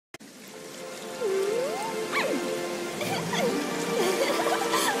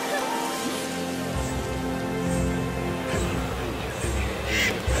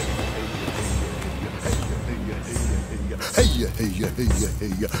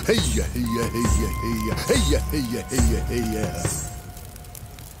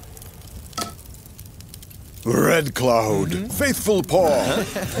Red Cloud, faithful paw,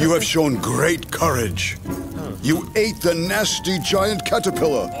 you have shown great courage. You ate the nasty giant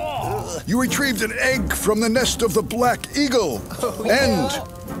caterpillar. You retrieved an egg from the nest of the black eagle. And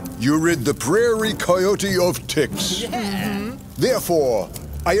you rid the prairie coyote of ticks. Therefore,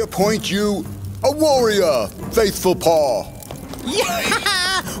 I appoint you a warrior, faithful paw.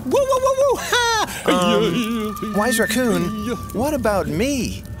 Yeah! Woo, woo, woo, woo! Ha! Wise Raccoon, what about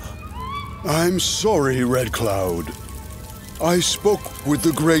me? I'm sorry, Red Cloud. I spoke with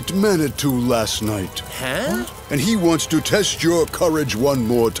the great Manitou last night. Huh? And he wants to test your courage one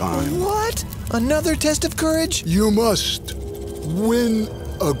more time. What? Another test of courage? You must win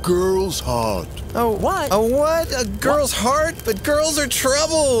a girl's heart. Oh, what? A what? A girl's heart? But girls are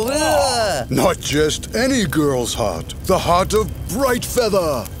trouble. Ugh. Not just any girl's heart. The heart of Bright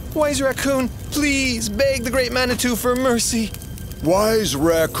Feather. Wise Raccoon, please beg the great Manitou for mercy. Wise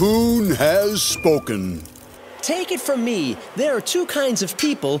Raccoon has spoken. Take it from me, there are two kinds of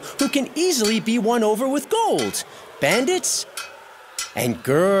people who can easily be won over with gold. Bandits and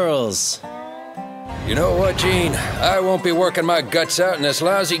girls. You know what, Gene? I won't be working my guts out in this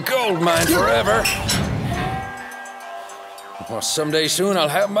lousy gold mine forever. Well, someday soon I'll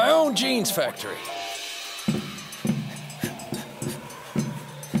have my own jeans factory.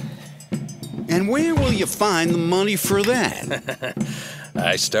 And where will you find the money for that?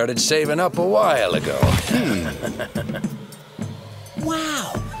 I started saving up a while ago.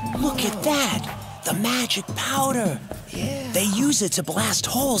 Wow, look at that. The magic powder. Yeah. They use it to blast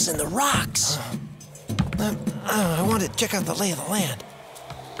holes in the rocks. I want to check out the lay of the land.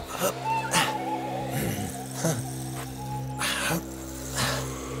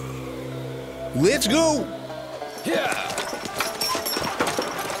 Let's go! Yeah.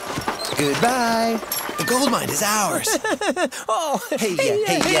 Goodbye. The gold mine is ours. Oh, hey yeah,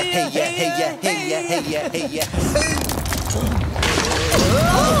 hey yeah, hey yeah, hey yeah, hey yeah, hey yeah, hey yeah.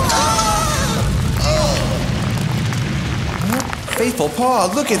 Faithful paw,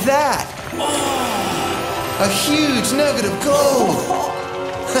 look at that. A huge nugget of gold.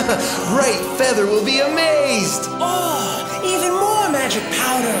 Bright Feather will be amazed. Oh, even more magic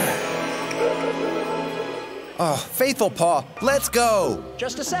powder. Oh, Faithful paw, let's go.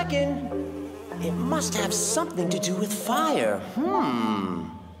 Just a second. It must have something to do with fire. Whoa!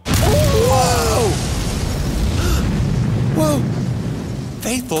 Whoa!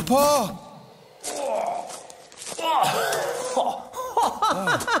 Faithful paw.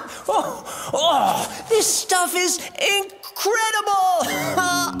 Oh, this stuff is incredible!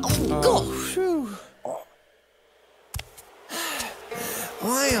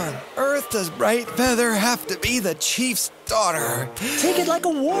 Why on earth does Bright Feather have to be the chief's daughter? Take it like a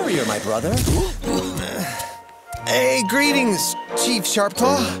warrior, my brother. Hey, greetings, Chief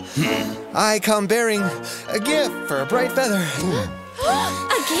Sharpclaw. I come bearing a gift for Bright Feather.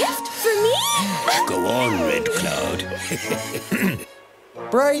 A gift for me? Go on, Red Cloud.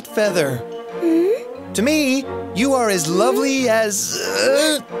 Bright Feather. To me, you are as lovely as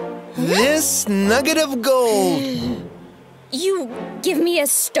this nugget of gold. You give me a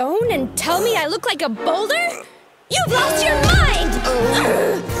stone and tell me I look like a boulder? You've lost your mind!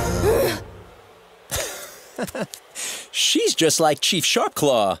 She's just like Chief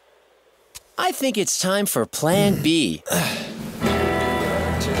Sharpclaw. I think it's time for Plan B.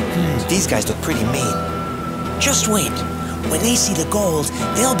 These guys look pretty mean. Just wait. When they see the gold,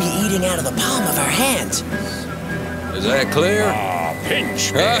 they'll be eating out of the palm of our hand. Is that clear?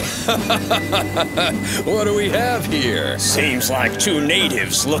 Pinch me. What do we have here? Seems like two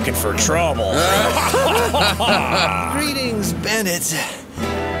natives looking for trouble. Greetings, bandits.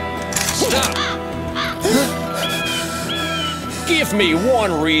 Stop! Give me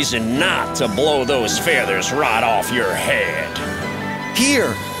one reason not to blow those feathers right off your head.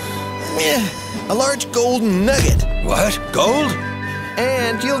 Here. A large golden nugget. What? Gold?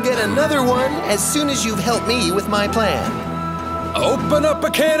 And you'll get another one as soon as you've helped me with my plan. Open up a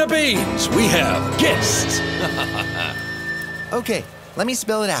can of beans. We have guests. Okay, let me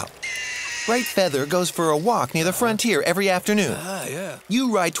spell it out. Bright Feather goes for a walk near the frontier every afternoon. Yeah.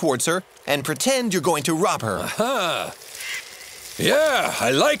 You ride towards her and pretend you're going to rob her. Yeah,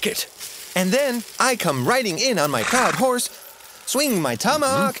 I like it. And then I come riding in on my proud horse, swing my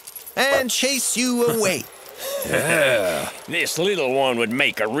tomahawk, and chase you away. Yeah. This little one would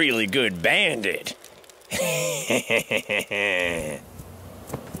make a really good bandit.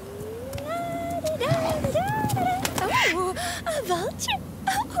 Oh, a vulture.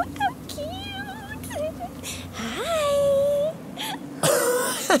 Oh, how cute. Hi.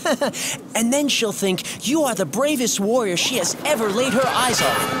 And then she'll think you are the bravest warrior she has ever laid her eyes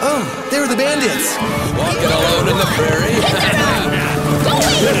on. Oh, there are the bandits. Walking alone in the prairie. Go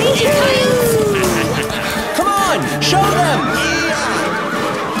away, you coyotes! Come on, show them!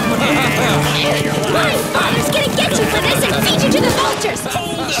 My father's gonna get you for this and feed you to the vultures!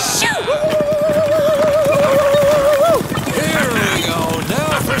 Shoot! Here we go.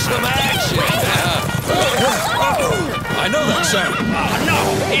 Now for some action. I know that sound. Oh, no,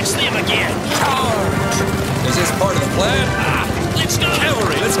 it's them again. Charge! Is this part of the plan? Let's go.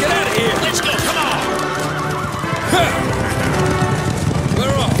 Cavalry, let's get out of here. Let's go, come on.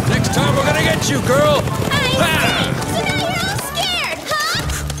 We're off. Next time we're gonna get you, girl. I see! So now you're all scared,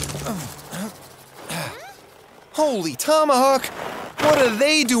 huh? Holy tomahawk! What are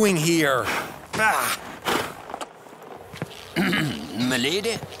they doing here?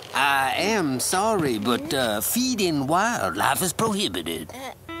 Milady, I am sorry, but feeding wildlife is prohibited.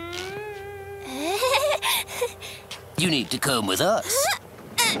 You need to come with us.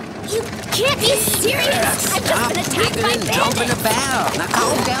 You can't be serious! I've just been attacked by and jumping bandits! about. Now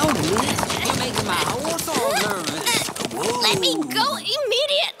calm down, miss. You're making my horse all nervous. Whoa. Let me go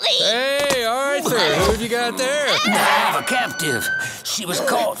immediately! Hey, Arthur, who have you got there? I have a captive. She was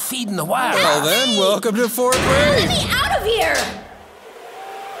caught feeding the wild. Well then, welcome to Fort Let Brave. me out of here!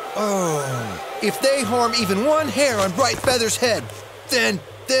 Oh, if they harm even one hair on Bright Feather's head, then...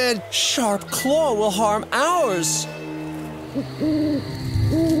 Sharp Claw will harm ours.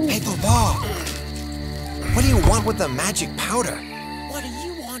 Faithful Paw, what do you want with the magic powder? What do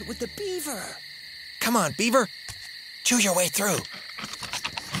you want with the beaver? Come on, Beaver. Chew your way through.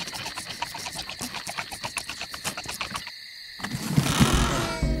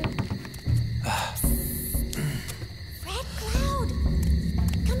 Red Cloud!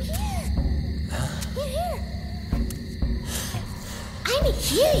 Come here! Here! I'm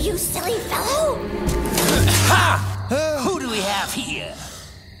here, you silly fellow! Who do we have here?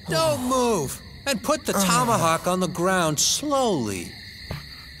 Don't move, and put the tomahawk on the ground slowly.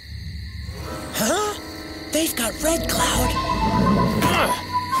 Huh? They've got Red Cloud.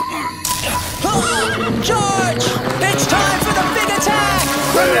 George! It's time for the big attack!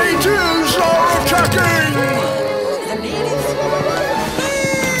 The natives are attacking! The natives?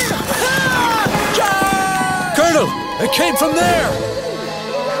 George! Colonel, it came from there.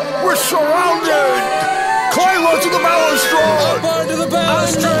 We're surrounded! Climb onto the balustrade! Up onto the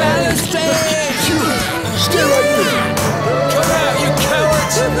balustrade. Stay right there! Come out, you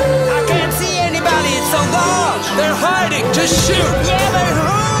cowards. I can't see anybody, it's so dark. They're hiding. Just shoot. Yeah, but who?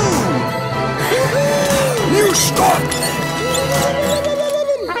 You stop!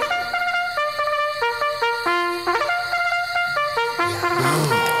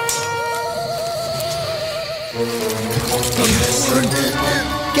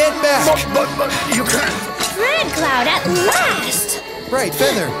 Get back! But you can't! Red Cloud at last! Bright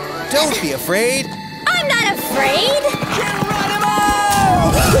Feather, don't be afraid. I'm not afraid!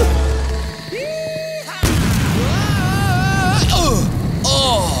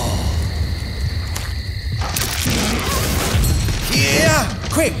 Yeah!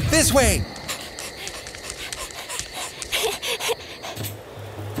 Quick, this way!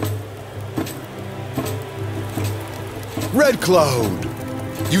 Red Cloud,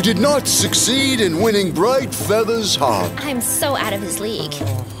 you did not succeed in winning Bright Feather's heart, I'm so out of his league.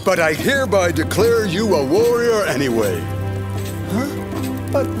 but I hereby declare you a warrior anyway.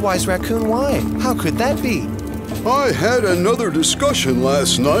 But Wise Raccoon, why? How could that be? I had another discussion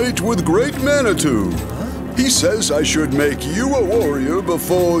last night with Great Manitou. He says I should make you a warrior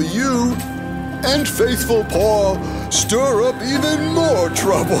before you and Faithful Paw stir up even more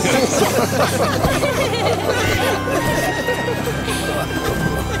trouble.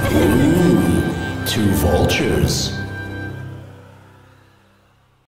 Ooh, two vultures.